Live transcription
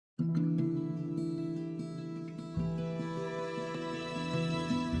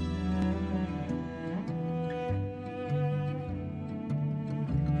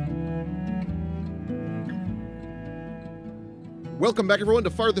Welcome back, everyone,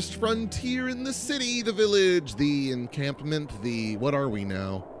 to Farthest Frontier in the city, the village, the encampment, the... What are we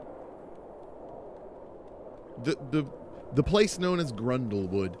now? The place known as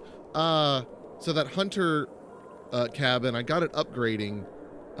Grundlewood. So that hunter cabin, I got it upgrading,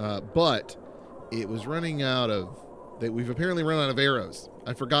 but it was running out of... We've apparently run out of arrows.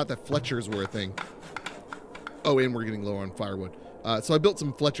 I forgot that Fletchers were a thing. Oh, and we're getting low on firewood. So I built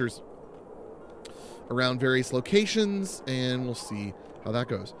some Fletchers around various locations, and we'll see how that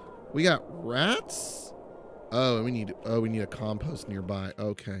goes. We got rats. Oh, and we need a compost nearby.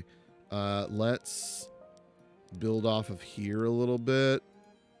 Okay, let's build off of here a little bit.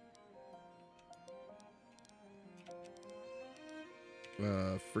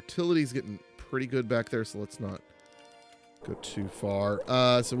 Fertility's getting pretty good back there, so let's not go too far.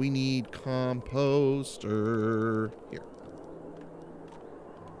 So we need composter here.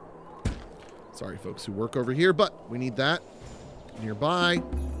 Sorry, folks who work over here, but we need that nearby.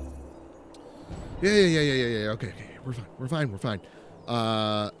 Yeah. Okay. We're fine.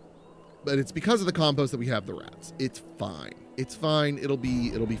 But it's because of the compost that we have the rats. It's fine. It'll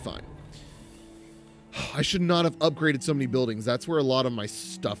be fine. I should not have upgraded so many buildings. That's where a lot of my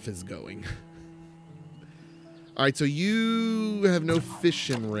stuff is going. All right, so you have no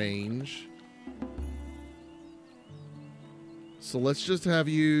fishing range. So let's just have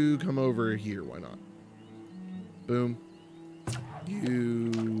you come over here. Why not? Boom.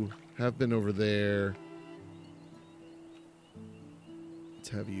 You have been over there. Let's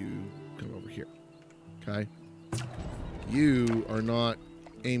have you come over here. Okay. You are not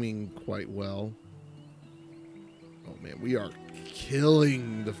aiming quite well. Oh man, we are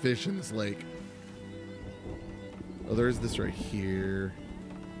killing the fish in this lake. Oh, there's this right here.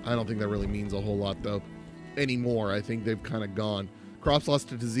 I don't think that really means a whole lot though. Anymore. I think they've kind of gone. Crops lost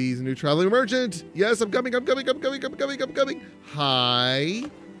to disease, new traveling emergent. Yes, I'm coming. Hi.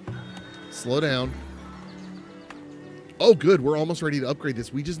 Slow down. Oh, good. We're almost ready to upgrade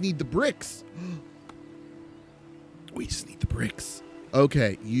this. We just need the bricks.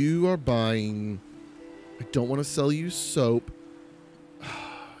 Okay, you are buying... I don't want to sell you soap.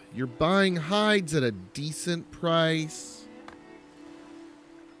 You're buying hides at a decent price.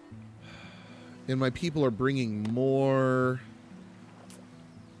 And my people are bringing more...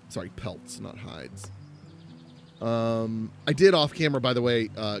 Sorry, pelts, not hides. I did off camera, by the way,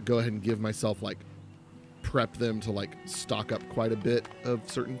 go ahead and give myself, like, prep them to, like, stock up quite a bit of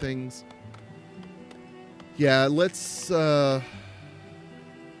certain things. Yeah, let's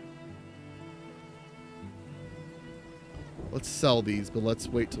sell these, but let's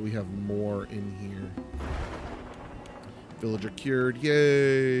wait till we have more in here. Villager cured,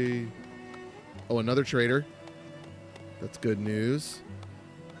 yay! Oh, another trader. That's good news.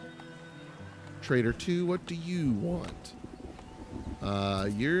 Trader 2, what do you want?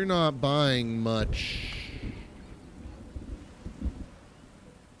 You're not buying much.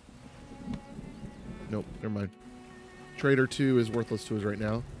 Nope, never mind. Trader 2 is worthless to us right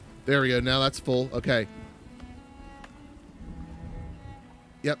now. There we go, now that's full. Okay.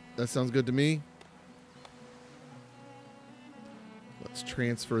 Yep, that sounds good to me. Let's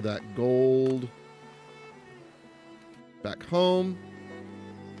transfer that gold back home.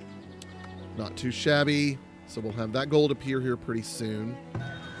 Not too shabby. So we'll have that gold appear here pretty soon.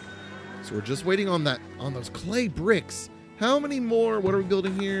 So we're just waiting on those clay bricks. How many more? What are we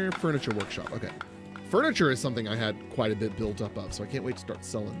building here? Furniture workshop. Okay. Furniture is something I had quite a bit built up of, so I can't wait to start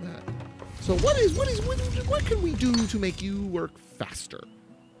selling that. So what can we do to make you work faster?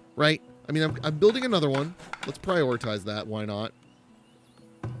 Right? I mean, I'm building another one. Let's prioritize that. Why not?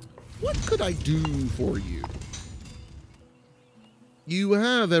 What could I do for you? You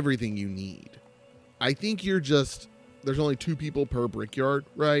have everything you need. I think you're just... There's only 2 people per brickyard,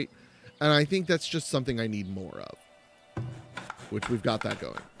 right? And I think that's just something I need more of. Which we've got that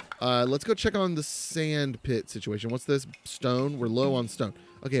going. Let's go check on the sand pit situation. What's this? Stone? We're low on stone.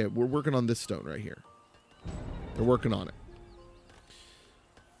 Okay, we're working on this stone right here. They're working on it.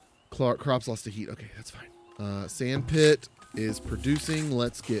 Crops lost to heat. Okay, that's fine. Sand pit is producing.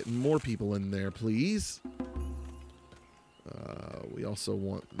 Let's get more people in there, please. We also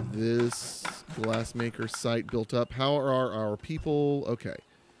want this glassmaker site built up. How are our people? Okay.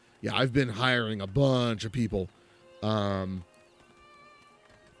 Yeah, I've been hiring a bunch of people.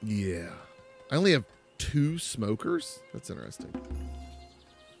 Yeah. I only have 2 smokers. That's interesting.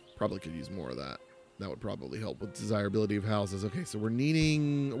 Probably could use more of that. That would probably help with desirability of houses. Okay, so we're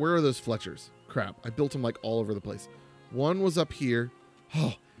needing... Where are those Fletchers? Crap. I built them like all over the place. One was up here.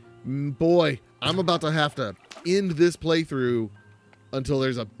 Oh, boy. I'm about to have to end this playthrough until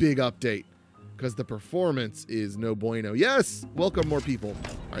there's a big update. because the performance is no bueno. Yes! Welcome more people.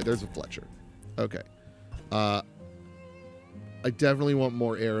 All right, there's a Fletcher. Okay. I definitely want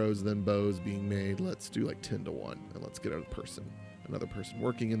more arrows than bows being made. Let's do like 10 to 1. And let's get another person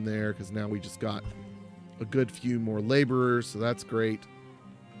working in there, because now we just got a good few more laborers, so that's great.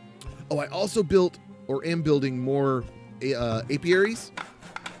 Oh, I also built, or am building, more apiaries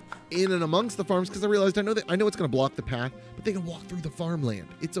in and amongst the farms, because I realized I know it's going to block the path, but they can walk through the farmland.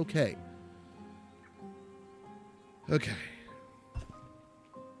 It's okay. Okay.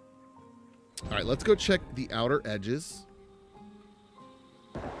 All right, let's go check the outer edges.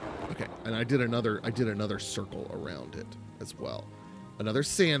 Okay, and I did another circle around it as well. Another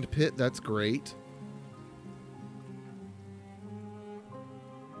sand pit, that's great.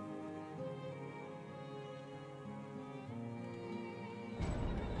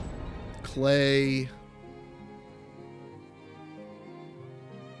 Clay.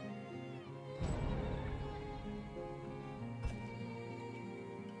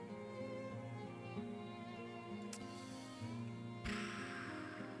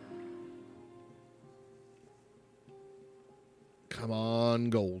 Come on,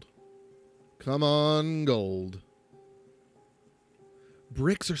 gold. Come on, gold.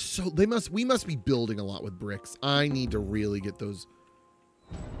 Bricks are so... we must be building a lot with bricks. I need to really get those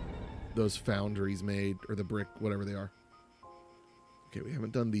foundries made, or the brick, whatever they are. Okay, we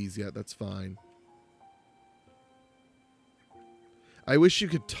haven't done these yet. That's fine. I wish you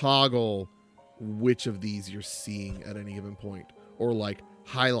could toggle which of these you're seeing at any given point, or like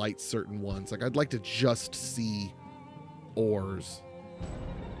highlight certain ones. Like I'd like to just see ores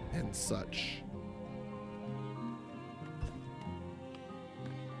and such.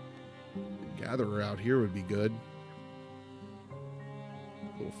 Gatherer out here would be good.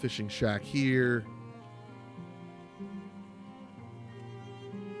 Little fishing shack here.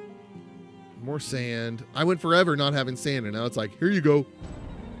 More sand. I went forever not having sand, and now it's like, here you go.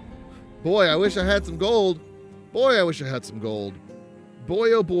 Boy, I wish I had some gold. Boy, I wish I had some gold.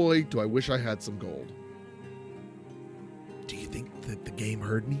 Boy, oh boy, do I wish I had some gold. Do you think that the game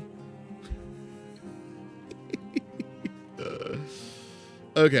heard me?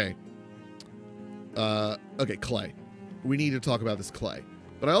 Okay. Okay, clay. We need to talk about this clay.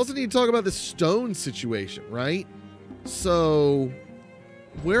 But I also need to talk about this stone situation, right? So,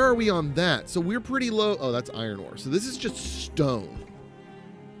 where are we on that? So we're pretty low. Oh, that's iron ore. So this is just stone.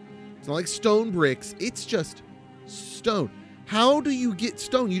 It's not like stone bricks. It's just stone. How do you get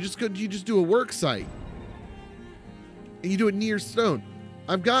stone? You just do a work site. And you do it near stone.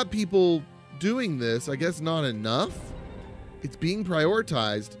 I've got people doing this. I guess not enough. It's being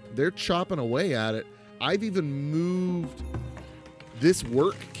prioritized. They're chopping away at it. I've even moved this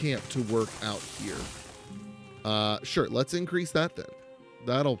work camp to work out here. Sure, let's increase that then.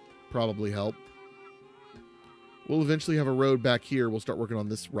 That'll probably help. We'll eventually have a road back here. We'll start working on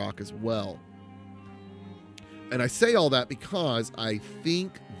this rock as well. And I say all that because I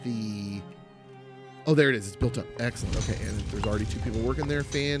think the... Oh, there it is. It's built up. Excellent. Okay, and there's already 2 people working there.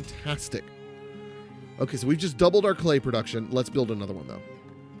 Fantastic. Okay, so we've just doubled our clay production. Let's build another one, though.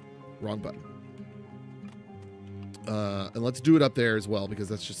 Wrong button. And let's do it up there as well, because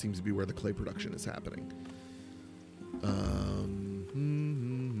that just seems to be where the clay production is happening.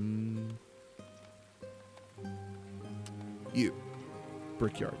 You.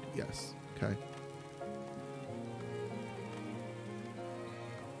 Brickyard. Yes. Okay.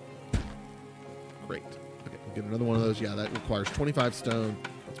 Great. Okay, we'll get another one of those. Yeah, that requires 25 stone.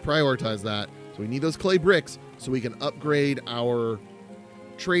 Let's prioritize that. So we need those clay bricks so we can upgrade our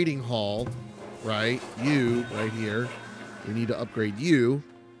trading hall, right? You, right here. We need to upgrade you.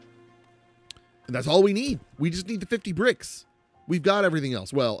 And that's all we need. We just need the 50 bricks. We've got everything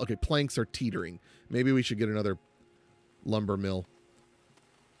else. Well, okay, planks are teetering. Maybe we should get another lumber mill.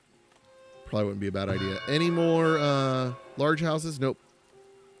 Probably wouldn't be a bad idea. Any more large houses? Nope.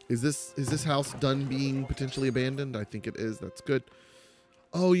 Is this house done being potentially abandoned? I think it is. That's good.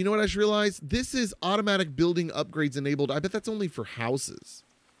 Oh, you know what I just realized? This is automatic building upgrades enabled. I bet that's only for houses.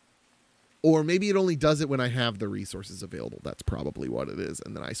 Or maybe it only does it when I have the resources available. That's probably what it is.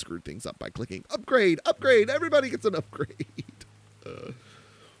 And then I screwed things up by clicking upgrade, upgrade. Everybody gets an upgrade.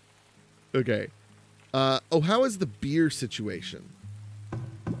 Okay. Oh, how is the beer situation?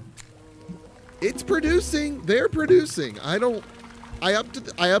 It's producing. They're producing. I upped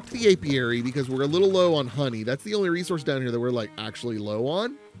the apiary because we're a little low on honey. That's the only resource down here that we're like actually low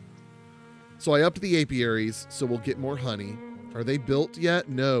on. So I upped the apiaries so we'll get more honey. Are they built yet?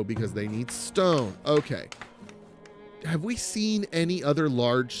 No, because they need stone. Okay. Have we seen any other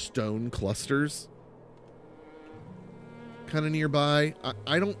large stone clusters? kind of nearby.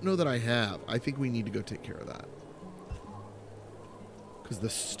 I don't know that I have. I think we need to go take care of that. Because the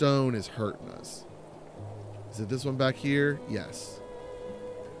stone is hurting us. Is it this one back here? Yes.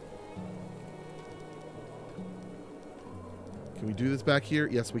 Can we do this back here?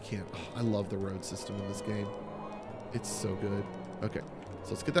 Yes, we can. Oh, I love the road system in this game. It's so good. Okay, so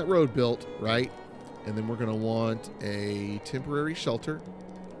let's get that road built, right? And then we're going to want a temporary shelter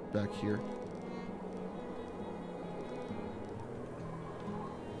back here.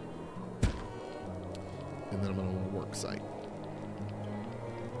 And then I'm going to want a work site.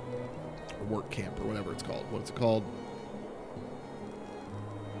 Or work camp, or whatever it's called. What's it called?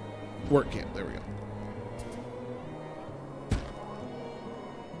 Work camp. There we go.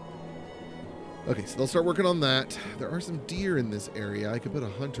 Okay, so they'll start working on that. There are some deer in this area. I could put a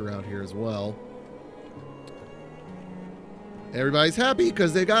hunter out here as well. Everybody's happy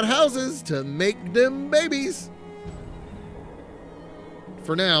because they got houses to make them babies.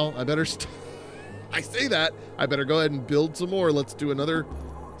 For now, I better... I say that. I better go ahead and build some more. Let's do another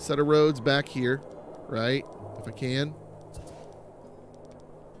set of roads back here, right? If I can.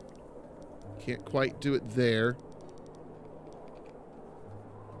 Can't quite do it there.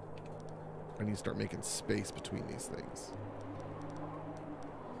 I need to start making space between these things.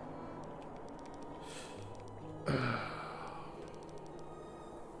 Alright,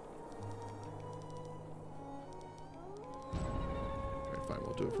 fine.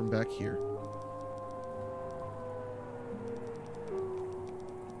 We'll do it from back here.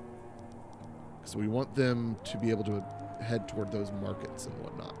 So we want them to be able to head toward those markets and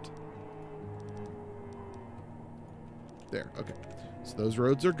whatnot. There. Okay. So those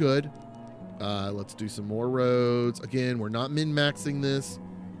roads are good. Let's do some more roads. Again, we're not min-maxing this.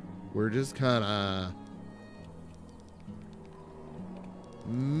 We're just kind of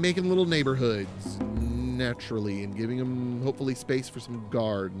making little neighborhoods naturally and giving them, hopefully, space for some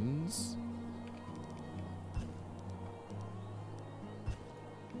gardens.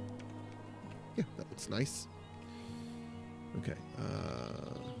 Yeah, that looks nice. Okay.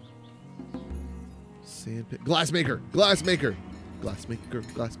 Sandpit. Glassmaker! Glassmaker! Glassmaker,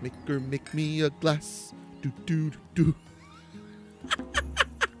 glassmaker, make me a glass. Do, do, do, do.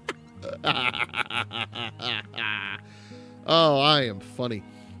 Oh, I am funny.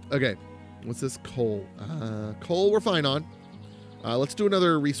 Okay, what's this? Coal. Coal we're fine on. Let's do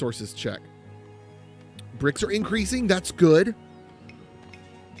another resources check. Bricks are increasing. That's good.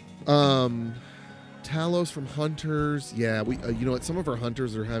 Talos from hunters. Yeah, we. You know what? Some of our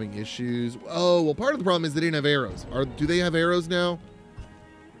hunters are having issues. Oh, well, part of the problem is they didn't have arrows. Do they have arrows now?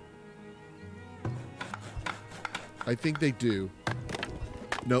 I think they do.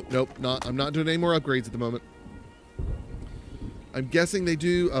 Nope, nope. Not. I'm not doing any more upgrades at the moment. I'm guessing they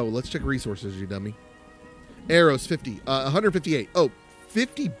do. Oh, let's check resources, you dummy. Arrows, 50. 158. Oh,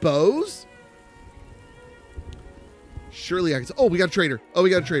 50 bows? Surely I can... Oh, we got a trader. Oh, we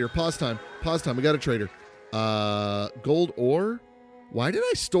got a trader. Pause time. Pause time. We got a trader. Gold ore? Why did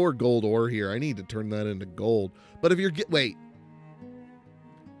I store gold ore here? I need to turn that into gold. But if you're... Wait.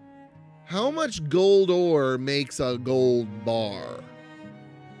 How much gold ore makes a gold bar?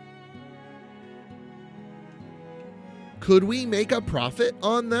 Could we make a profit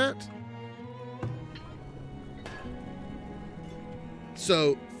on that?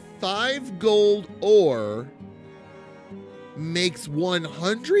 So, 5 gold ore makes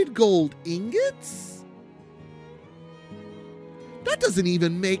 100 gold ingots? That doesn't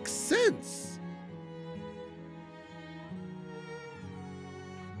even make sense.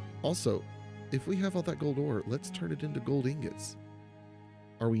 Also, if we have all that gold ore, let's turn it into gold ingots.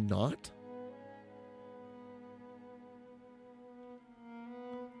 Are we not?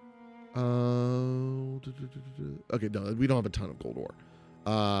 Okay, no, we don't have a ton of gold ore.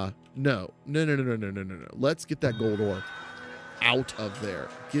 No. Let's get that gold ore out of there.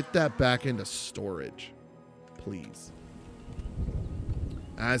 Get that back into storage, please.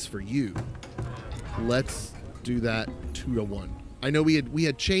 As for you, let's do that 2-to-1. I know we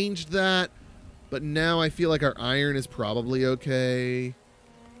had changed that, but now I feel like our iron is probably okay.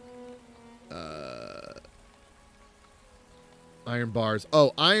 Iron bars.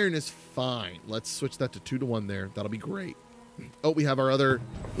 Oh, iron is fine. Let's switch that to 2-to-1 there. That'll be great. Oh, we have our other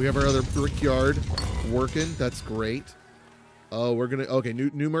brickyard working. That's great. Oh, we're gonna... Okay,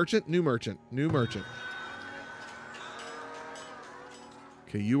 new merchant.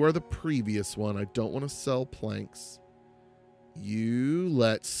 Okay, you are the previous one. I don't want to sell planks.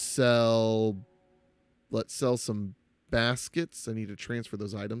 Let's sell some baskets. I need to transfer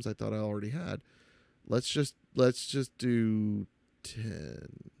those items I thought I already had. Let's just do 10.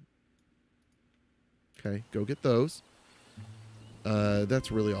 Okay, go get those.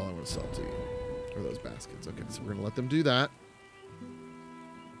 That's really all I want to sell to you. Are those baskets. Okay, so we're going to let them do that.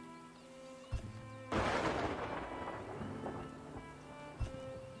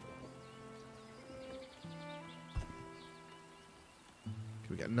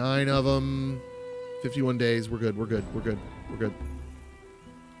 We got 9 of them. 51 days. We're good. We're good. We're good. We're good.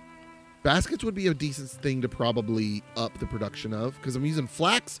 Baskets would be a decent thing to probably up the production of, because I'm using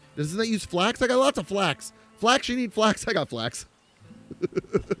flax. Doesn't that use flax? I got lots of flax. Flax, you need flax. I got flax.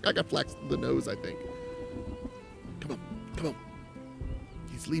 I got flax in the nose, I think. Come on. Come on.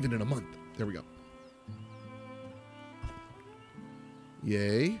 He's leaving in a month. There we go.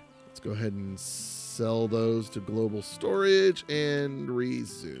 Yay. Let's go ahead and sell those to global storage and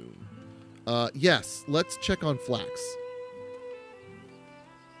resume. Yes, let's check on flax.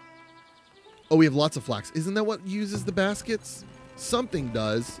 Oh, we have lots of flax. Isn't that what uses the baskets? Something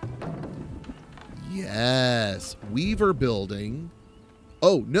does. Yes. Weaver building.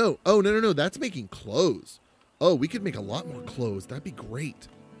 Oh, no. Oh, no, no, no. That's making clothes. Oh, we could make a lot more clothes. That'd be great.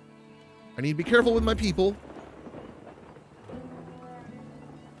 I need to be careful with my people.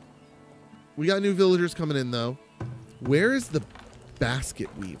 We got new villagers coming in, though. Where is the basket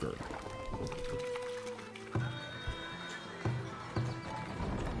weaver?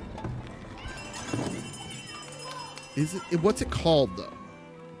 Is it? What's it called, though?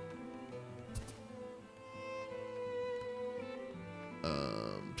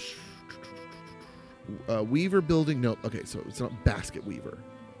 Weaver building. No. Okay, so it's not basket weaver.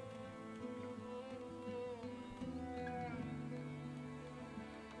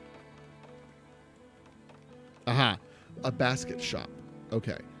 Aha, a basket shop.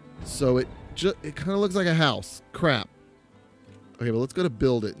 Okay, so it kind of looks like a house. Crap. Okay, but let's go to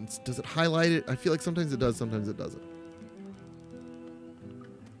build it. Does it highlight it? I feel like sometimes it does, sometimes it doesn't.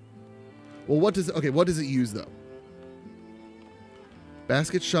 Well, what does it use though?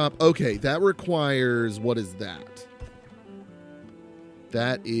 Basket shop. Okay, that requires, what is that?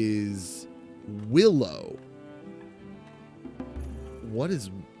 That is willow. What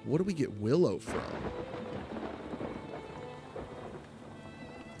do we get willow from?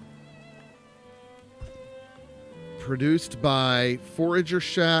 Produced by Forager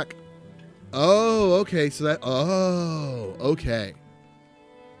Shack. Oh, okay. So that, oh, okay.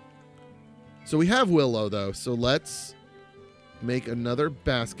 So we have willow though. So let's make another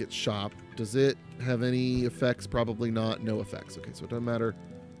basket shop. Does it have any effects? Probably not. No effects. Okay, so it doesn't matter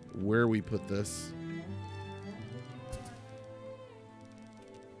where we put this.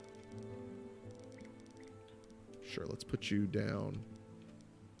 Sure, let's put you down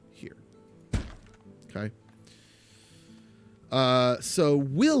here. Okay. So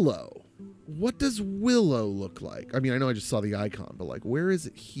willow. What does willow look like? I mean, I know I just saw the icon, but like, where is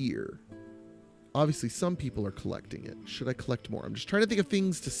it here? Obviously, some people are collecting it. Should I collect more? I'm just trying to think of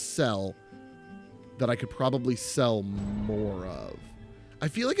things to sell that I could probably sell more of. I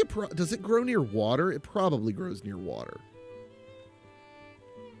feel like does it grow near water? It probably grows near water.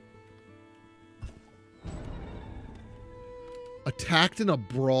 Attacked in a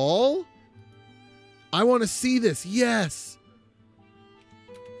brawl? I want to see this. Yes.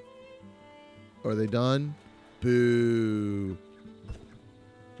 Are they done? Boo.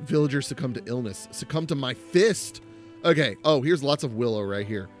 Villagers succumb to illness. Succumb to my fist. Okay. Oh, here's lots of willow right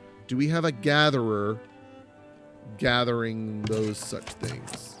here. Do we have a gatherer gathering those such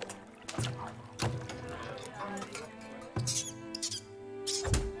things?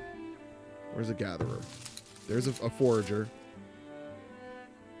 Where's a gatherer? There's a forager.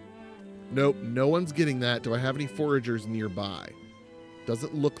 Nope, no one's getting that. Do I have any foragers nearby?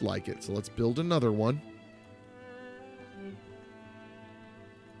 Doesn't look like it, so let's build another one.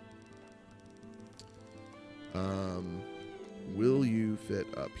 Will you fit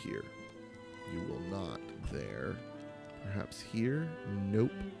up here? You will not there. Perhaps here?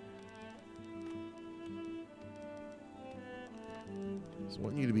 Nope. Just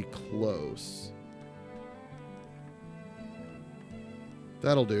want you to be close.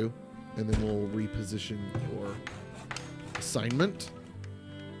 That'll do. And then we'll reposition your assignment.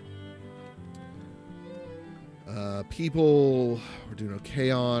 People, we're doing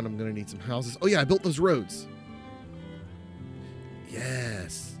okay on. I'm going to need some houses. Oh, yeah, I built those roads.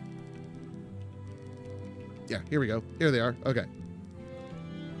 Yes. Yeah, here we go. Here they are. Okay.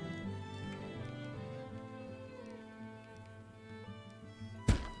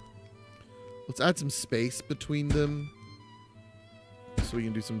 Let's add some space between them so we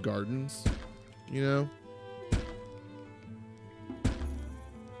can do some gardens, you know?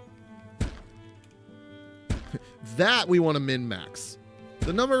 That we want to min-max.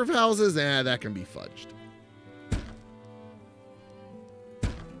 The number of houses, that can be fudged.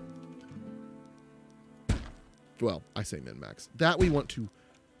 Well, I say min-max. That we want to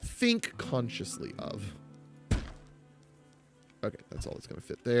think consciously of. Okay, that's all that's going to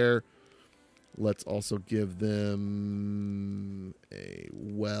fit there. Let's also give them a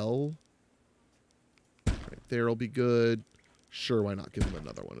well. Right there will be good. Sure, why not give them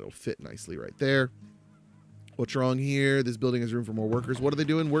another one? It'll fit nicely right there. What's wrong here? This building has room for more workers. What are they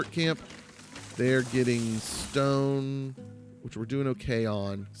doing? Work camp. They're getting stone, which we're doing okay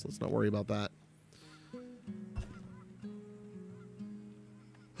on, so let's not worry about that.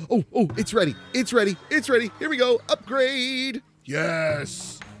 Oh, it's ready. It's ready. It's ready. Here we go. Upgrade.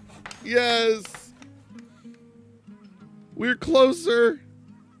 Yes. Yes. We're closer.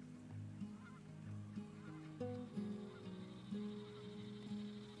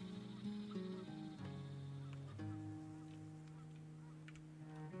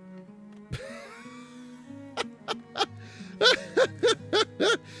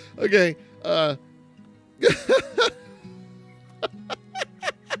 Okay.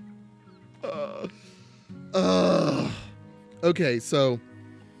 Okay, so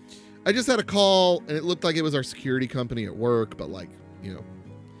I just had a call, and it looked like it was our security company at work, but like, you know,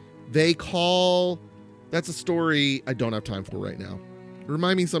 they call. That's a story I don't have time for right now.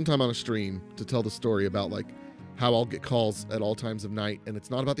 Remind me sometime on a stream to tell the story about like how I'll get calls at all times of night, and it's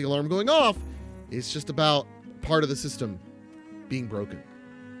not about the alarm going off. It's just about part of the system being broken.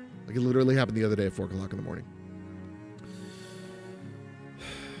 Like it literally happened the other day at 4 o'clock in the morning.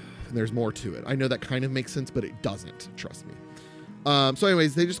 And there's more to it. I know that kind of makes sense, but it doesn't. Trust me. So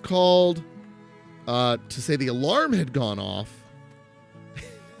anyways, they just called to say the alarm had gone off.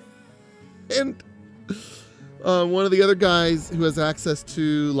 And one of the other guys who has access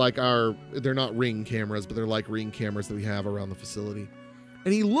to like they're not Ring cameras, but they're like Ring cameras that we have around the facility.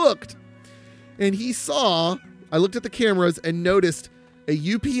 And he looked and he saw, I looked at the cameras and noticed a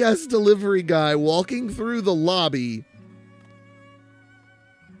UPS delivery guy walking through the lobby.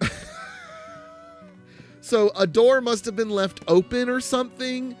 So a door must have been left open or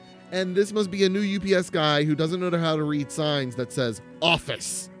something, and this must be a new UPS guy who doesn't know how to read signs that says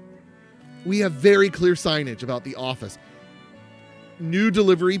office. We have very clear signage about the office. New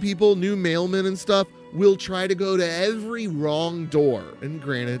delivery people, new mailmen and stuff will try to go to every wrong door. And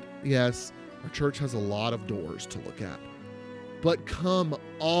granted, yes, our church has a lot of doors to look at. But come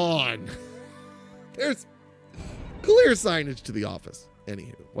on. There's clear signage to the office.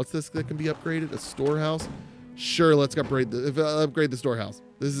 Anywho, what's this that can be upgraded? A storehouse? Sure, let's upgrade the storehouse.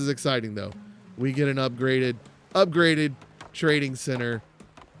 This is exciting though. We get an upgraded trading center.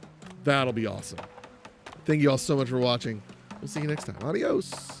 That'll be awesome. Thank you all so much for watching. We'll see you next time.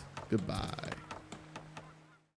 Adios. Goodbye.